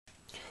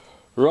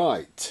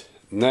Right,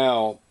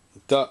 now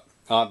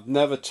I've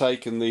never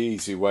taken the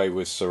easy way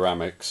with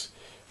ceramics,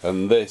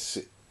 and this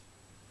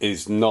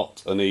is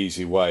not an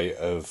easy way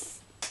of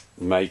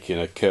making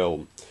a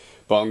kiln.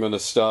 But I'm going to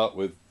start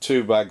with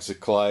 2 bags of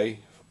clay.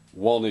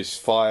 One is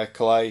fire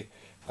clay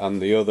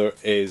and the other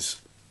is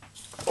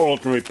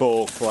ordinary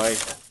ball clay.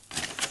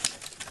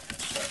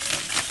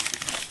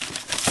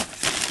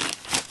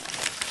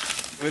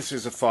 This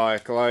is a fire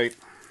clay.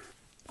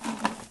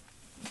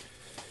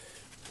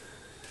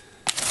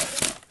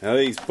 Now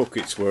these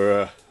buckets were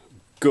a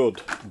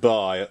good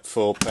buy at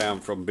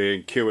 £4 from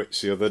B&Q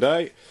the other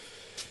day,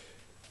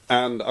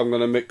 and I'm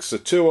going to mix the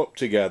 2 up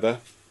together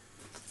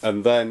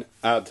and then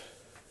add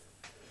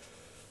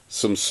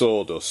some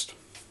sawdust.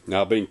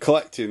 Now I've been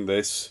collecting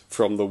this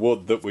from the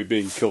wood that we've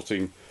been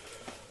cutting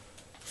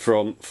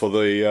for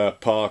the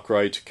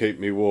parkway to keep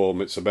me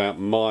warm. It's about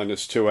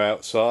 -2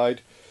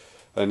 outside,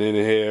 and in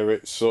here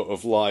it's sort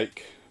of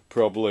like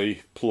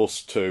probably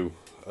 +2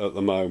 at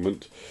the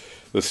moment.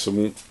 There's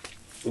some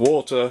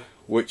water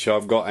which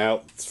I've got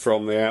out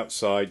from the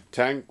outside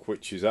tank,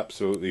 which is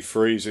absolutely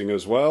freezing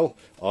as well,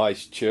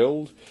 ice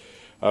chilled,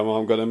 and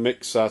I'm going to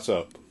mix that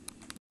up.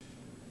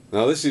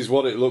 Now this is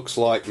what it looks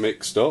like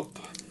mixed up.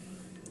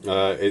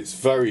 It's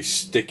very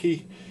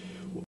sticky,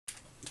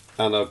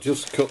 and I've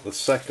just cut the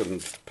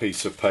second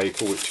piece of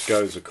paper which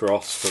goes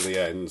across for the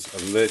ends,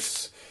 and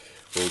this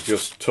will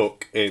just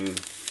tuck in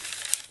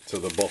to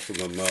the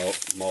bottom of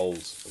the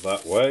moulds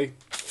that way.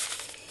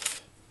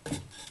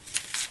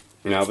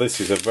 Now this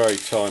is a very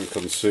time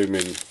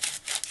consuming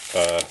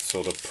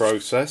sort of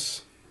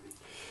process,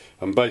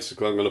 and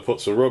basically I'm going to put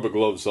some rubber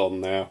gloves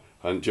on now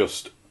and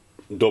just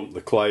dump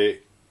the clay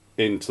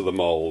into the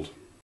mould.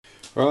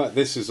 Right,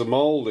 this is a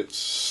mould. It's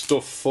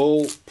stuffed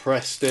full,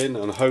 pressed in,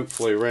 and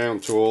hopefully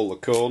round to all the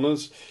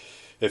corners.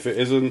 If it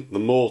isn't, the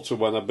mortar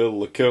when I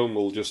build the kiln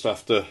will just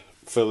have to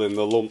fill in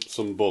the lumps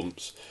and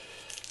bumps.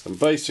 And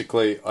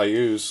basically I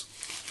use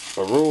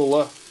a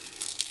ruler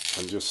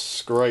and just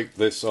scrape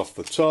this off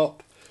the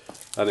top,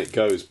 and it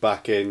goes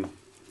back in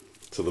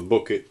to the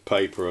bucket,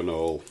 paper and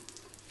all.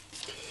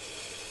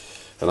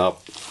 And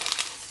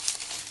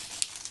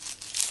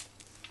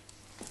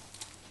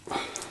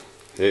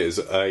it is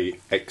a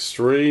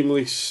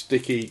extremely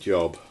sticky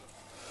job.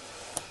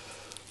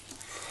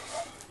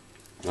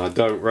 I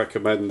don't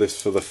recommend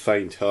this for the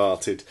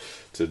faint-hearted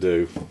to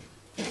do.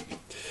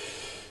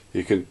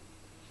 You can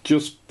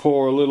just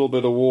pour a little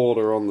bit of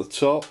water on the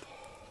top.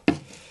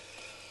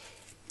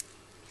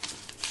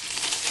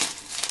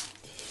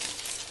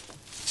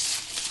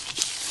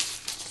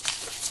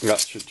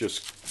 That should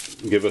just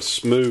give a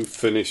smooth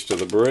finish to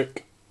the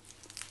brick.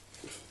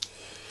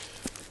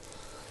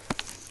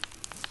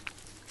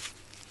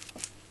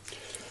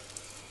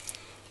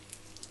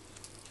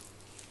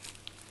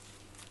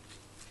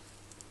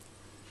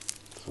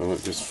 So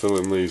I'm just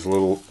filling these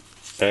little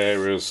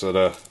areas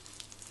that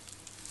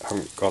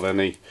haven't got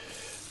any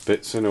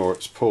bits in or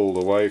it's pulled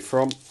away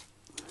from.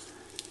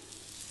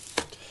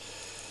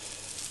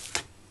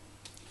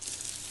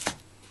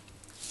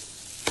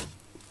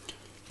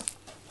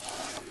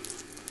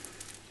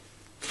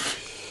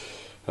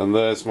 And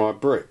there's my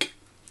brick,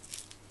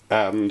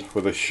 and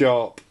with a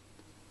sharp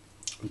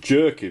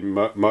jerking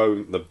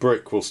motion the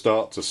brick will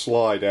start to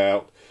slide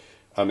out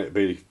and it'll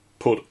be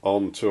put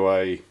onto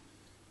a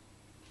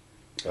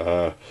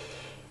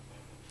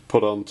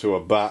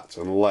bat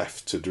and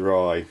left to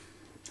dry.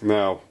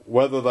 Now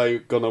whether they're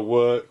going to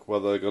work,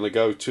 whether they're going to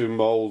go too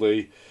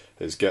mouldy,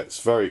 it gets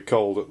very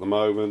cold at the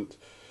moment,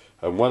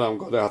 and when I'm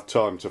going to have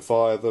time to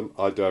fire them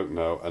I don't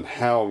know, and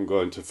how I'm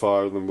going to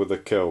fire them with a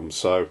kiln,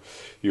 so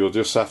you'll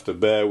just have to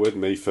bear with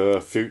me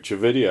for future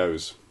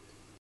videos.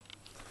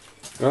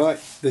 Right,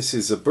 this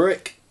is a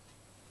brick.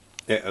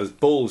 It has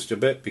bulged a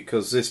bit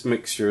because this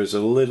mixture is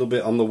a little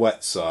bit on the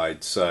wet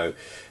side, so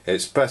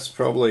it's best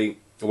probably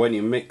when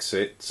you mix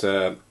it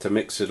to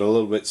mix it a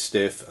little bit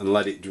stiff and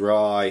let it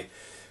dry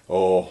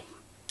or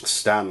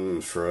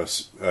stand for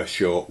a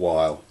short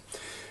while.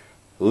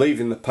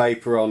 Leaving the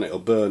paper on, it'll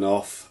burn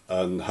off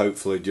and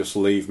hopefully just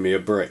leave me a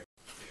brick.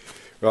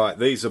 Right,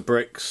 these are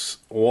bricks.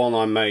 One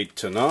I made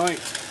tonight,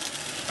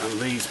 and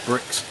these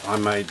bricks I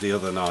made the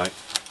other night.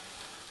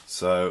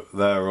 So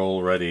they're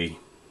already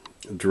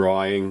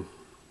drying.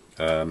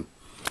 They're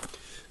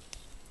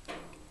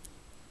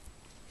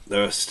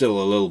still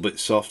a little bit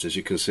soft, as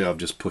you can see. I've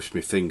just pushed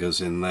my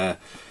fingers in there,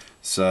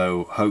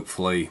 so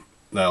hopefully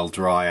they'll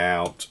dry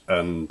out,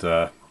 and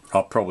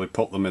I'll probably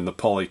put them in the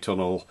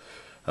polytunnel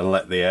and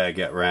let the air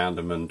get round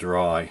them and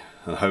dry,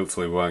 and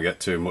hopefully we won't get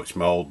too much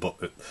mould,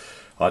 but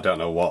I don't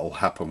know what will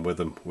happen with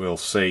them. We'll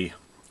see.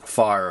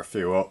 Fire a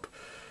few up,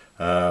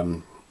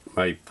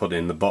 maybe put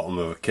in the bottom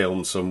of a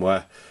kiln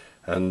somewhere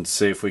and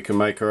see if we can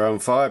make our own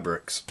fire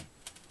bricks.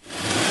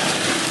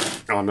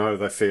 I know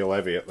they feel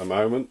heavy at the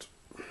moment,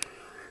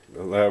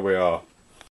 but there we are.